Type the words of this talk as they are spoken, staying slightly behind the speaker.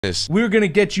We're gonna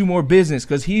get you more business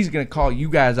because he's gonna call you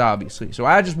guys, obviously. So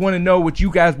I just want to know what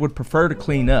you guys would prefer to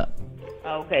clean up.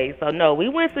 Okay, so no, we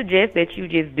wouldn't suggest that you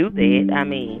just do that. I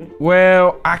mean,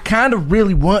 well, I kind of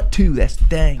really want to. That's the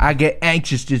thing. I get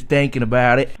anxious just thinking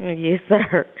about it. Yes,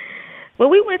 sir. But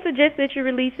we wouldn't suggest that you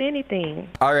release anything.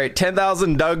 All right,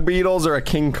 10,000 Dung Beetles or a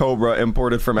King Cobra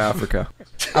imported from Africa.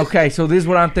 Okay, so this is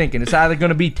what I'm thinking. It's either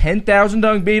gonna be 10,000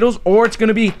 Dung Beetles or it's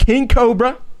gonna be a King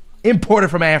Cobra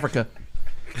imported from Africa.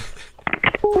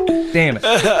 Damn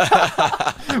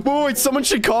it. Boy, someone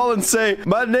should call and say,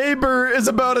 my neighbor is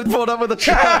about to pull up with a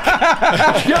truck.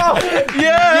 Yo!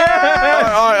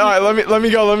 Yeah! All right, let me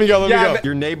go.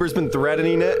 Your neighbor's been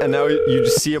threatening it, and now you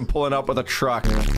just see him pulling up with a truck.